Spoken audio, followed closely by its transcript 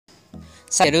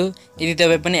साथीहरु यदि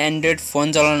तपाई पनि एन्ड्रोइड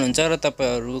फोन चलाउनुहुन्छ र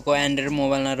तपाईहरुको एन्ड्रोइड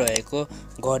मोबाइलमा रहेको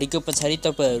घडीको पछाडी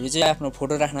तपाईहरु चाहिँ आफ्नो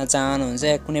फोटो राख्न चाहनुहुन्छ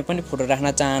या कुनै पनि फोटो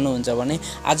राख्न चाहनुहुन्छ भने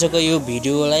आजको यो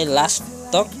भिडियोलाई लास्ट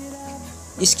तक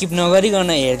स्किप नगरिकन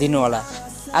हेर्दिनु होला।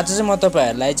 आज चाहिँ म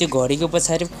तपाईहरुलाई चाहिँ घडीको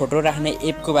पछाडी फोटो राख्ने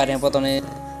एपको बारेमा बताउने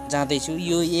जाँदै छु।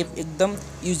 यो एप एकदम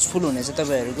युजफुल हुनेछ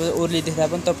तपाईहरुको ओरली देख्दा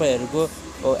पनि तपाईहरुको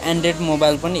एन्ड्रोइड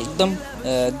मोबाइल पनि एकदम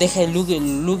देखाइ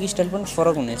लुक स्टाइल पनि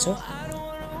फरक हुनेछ।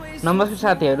 नमस्कार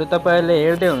साथीहरु, तपाईहरुले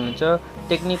हेर्दै हुनुहुन्छ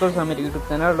टेक्निकल समीर युट्युब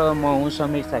च्यानल र म हुँ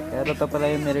समीर शाक्या र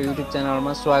तपाईलाई मेरो युट्युब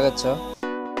च्यानलमा स्वागत छ।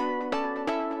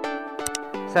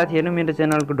 साथीहरु, मेरो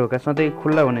च्यानलको ढोका सधैँ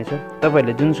खुल्ला हुनेछ।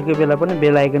 तपाईहरुले जुनसुकै बेला पनि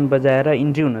बेल आइकन बजाएर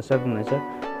इन्ट्री हुन सक्नुहुनेछ।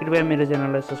 कृपया मेरो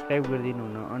च्यानललाई सब्स्क्राइब गरिदिनु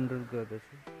हुन अनुरोध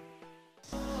गर्दछु।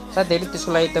 साथीहरु,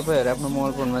 त्यसको लागि तपाईहरु आफ्नो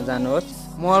मोबाइल फोनमा जानुहोस्।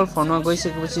 मोबाइल फोनमा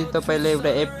गइसकेपछि तपाईले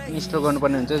एउटा एप इन्स्टल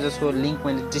गर्नुपर्ने हुन्छ जसको लिंक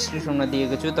मैले डिस्क्रिप्सनमा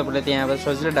दिएको छु। तपाईले त्यहाँबाट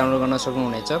सजिलै डाउनलोड गर्न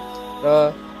सक्नुहुनेछ र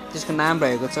त्यसको नाम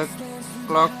रहेको छ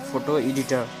क्लक फोटो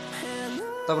एडिटर।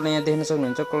 तपाईले यहाँ देख्न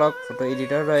सक्नुहुन्छ क्लक फोटो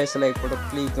एडिटर र यसलाई एकपल्ट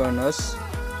क्लिक गर्नुहोस्।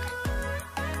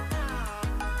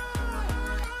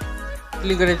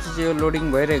 क्लिक गरेपछि यो लोडिङ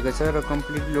भइरहेको छ र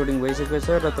कम्प्लिट लोडिङ भइसकेको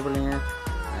छ र तपाईले यहाँ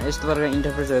यस्तो प्रकारको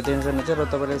इन्टरफेसहरु देख्न सक्नुहुन्छ र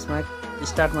तपाईले यसमा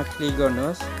स्टार्टमा क्लिक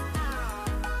गर्नुहोस्।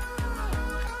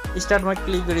 स्टार्टमा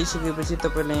क्लिक गरिसकेपछि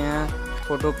तपाईले यहाँ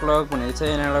फोटो क्लक भनेको छ,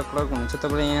 एनालग क्लक भनेको छ।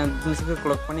 तपाईले यहाँ जुनसुकै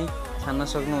क्लक पनि छान्न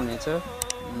सक्नुहुनेछ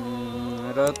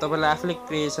र तपाईले आफूले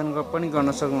क्रिएसन पनि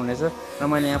गर्न सक्नुहुनेछ र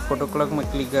मैले यहाँ फोटो क्लकमा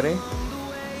क्लिक गरे।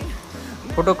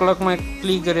 फोटो क्लकमा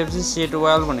क्लिक गरेपछि सेट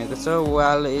वाल भनेको छ।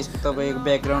 वाल यसको तपाईको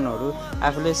ब्याकग्राउन्डहरु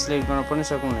आफूले सिलेक्ट गर्न पनि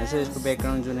सक्नुहुनेछ। यसको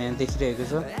ब्याकग्राउन्ड जुन यहाँ देखिरहेको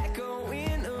छ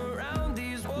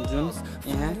जुन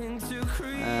यहाँ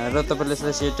र तपाईले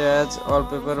यसलाई सेट एज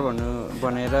वलपेपर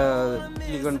भनेर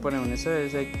क्लिक गर्नुपर्ने हुनेछ।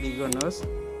 यसलाई क्लिक गर्नुहोस्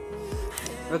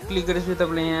र क्लिक गरेपछि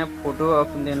तपाईले यहाँ फोटो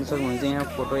अप्सन देख्न सक्नुहुन्छ। यहाँ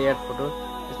फोटो एड फोटो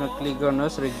यसमा क्लिक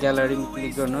गर्नुहोस् र ग्यालरीमा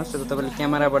क्लिक गर्नुहोस् र तपाईले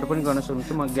क्यामेराबाट पनि गर्न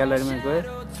सक्नुहुन्छ। म ग्यालरीमा गए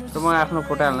र म आफ्नो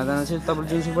फोटो हाल्न जान्छु। तपाईले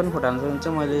जुनसुकै पनि फोटो हाल्न सक्नुहुन्छ।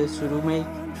 मैले सुरुमै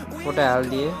फोटो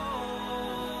हाल्दिए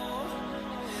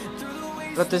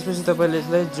र त्यसपछि तपाईले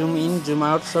यसलाई जुम इन जुम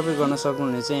आउट सबै गर्न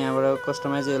सक्नुहुनेछ। यहाँबाट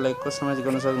यसलाई कस्टमाइज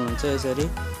गर्न सक्नुहुन्छ। यसरी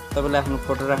तपाईले आफ्नो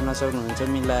फोटो राख्न सक्नुहुन्छ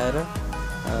मिलाएर।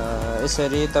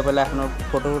 यसरी तपाईले आफ्नो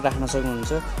फोटो राख्न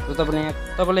सक्नुहुन्छ र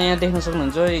तपाईले यहाँ देख्न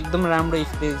सक्नुहुन्छ एकदम राम्रो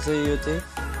इफेक्ट छ यो चाहिँ।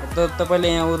 तपाईले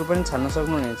यहाँ अरु पनि छान्न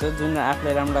सक्नुहुनेछ। जुन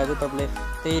आफुलाई राम्रो लाग्यो तपाईले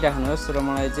त्यही राख्नुहोस् र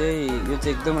मलाई चाहिँ यो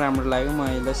चाहिँ एकदम राम्रो लाग्यो। म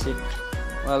यसलाई सेट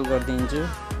वाल गरिदिन्छु।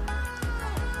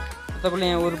 तपाईले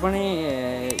यहाँ अरु पनि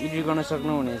एडिट गर्न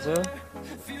सक्नुहुनेछ।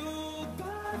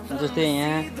 जस्तै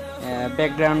यहाँ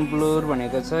ब्याकग्राउन्ड ब्लर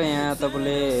भनेको छ। यहाँ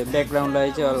तपाईले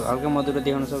ब्याकग्राउन्डलाई चाहिँ हल्का मधुरो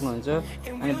देखाउन सक्नुहुन्छ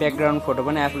अनि ब्याकग्राउन्ड फोटो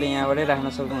पनि आफूले यहाँबाटै राख्न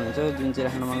सक्नुहुनेछ जुन चाहिँ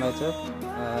राख्न मन लाग्छ।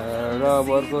 र अब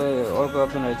अर्को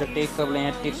अप्सनहरु छ टेक्स्ट। तपाईले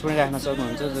यहाँ टेक्स्ट पनि राख्न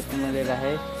सक्नुहुन्छ। जस्तो मैले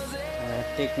राखे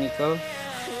टेक्निकल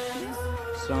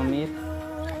समीर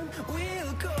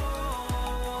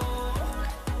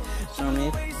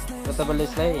र तपाईले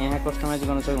यसलाई यहाँ कस्टमाइज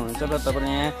गर्न सक्नुहुन्छ र तपाईले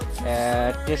यहाँ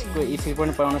टेक्स्टको इफेक्ट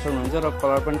पनि पाउन सक्नुहुन्छ र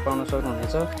कलर पनि पाउन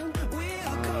सक्नुहुनेछ।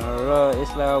 र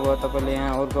यसलाई अब तपाईले यहाँ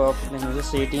अर्को अप्सन देख्नुहुन्छ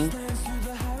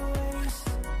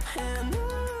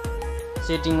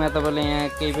सेटिङमा तपाईले यहाँ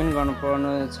केही पनि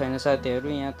गर्नुपर्ने छैन साथीहरु।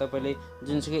 यहाँ तपाईले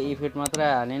जुनसुकै इफेक्ट मात्र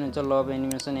हाल्ने हुन्छ। लभ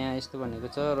एनिमेसन यहाँ यस्तो भनेको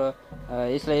छ र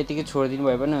यसलाई यतिकै छोडिदिनु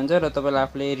भए पनि हुन्छ र तपाईले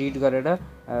आफूले रिड गरेर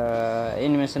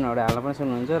एनिमेसनहरु हाल्न पनि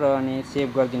सक्नुहुन्छ र अनि सेभ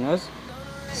गरिदिनुहोस्।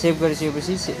 सेभ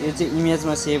गरिसकेपछि यो चाहिँ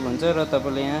इमेजमा सेभ हुन्छ र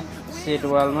तपाईले यहाँ set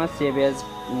वालमा save as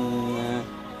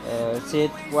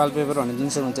set wallpaper भनेर दिन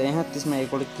सक्नुहुन्छ। यहाँ त्यसमा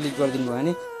एकपल्ट क्लिक गरिदिनु भयो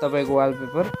भने तपाईको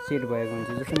वालपेपर सेट भएको हुन्छ।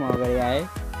 जस्तै म अगाडि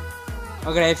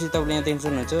आएपछि तपाईले यहाँ देख्न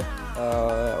सक्नुहुन्छ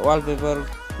वालपेपर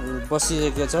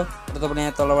बसिरहेको छ र तपाईले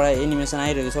यहाँ तलबाट एनिमेसन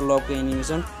आइरहेको छ लभको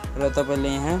एनिमेसन र तपाईले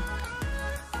यहाँ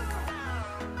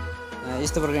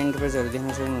यस्तो प्रकारको इन्टरफेसहरु देख्न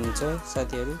सक्नुहुन्छ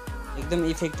साथीहरु। एकदम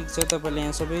इफेक्टिभ छ। तपाईले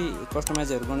यहाँ सबै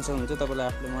कस्टमाइजहरु गर्न सक्नुहुन्छ तपाईले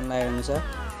आफुले मन लागे अनुसार।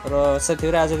 र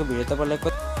साथीहरु, आजको भिडियो तपाईलाई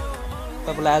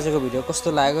आजको भिडियो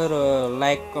कस्तो लाग्यो र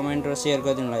लाइक कमेन्ट र शेयर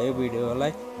गरिदिनु होला यो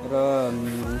भिडियोलाई। र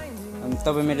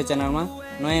तपाई मेरो च्यानलमा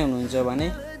नयाँ हुनुहुन्छ भने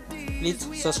प्लिज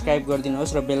सब्स्क्राइब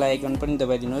गरिदिनुहोस् र बेल आइकन पनि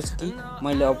दबाइदिनुहोस् कि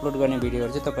मैले अपलोड गर्ने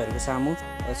भिडियोहरु चाहिँ तपाईहरुको सामु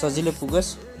सजिलै पुगोस्।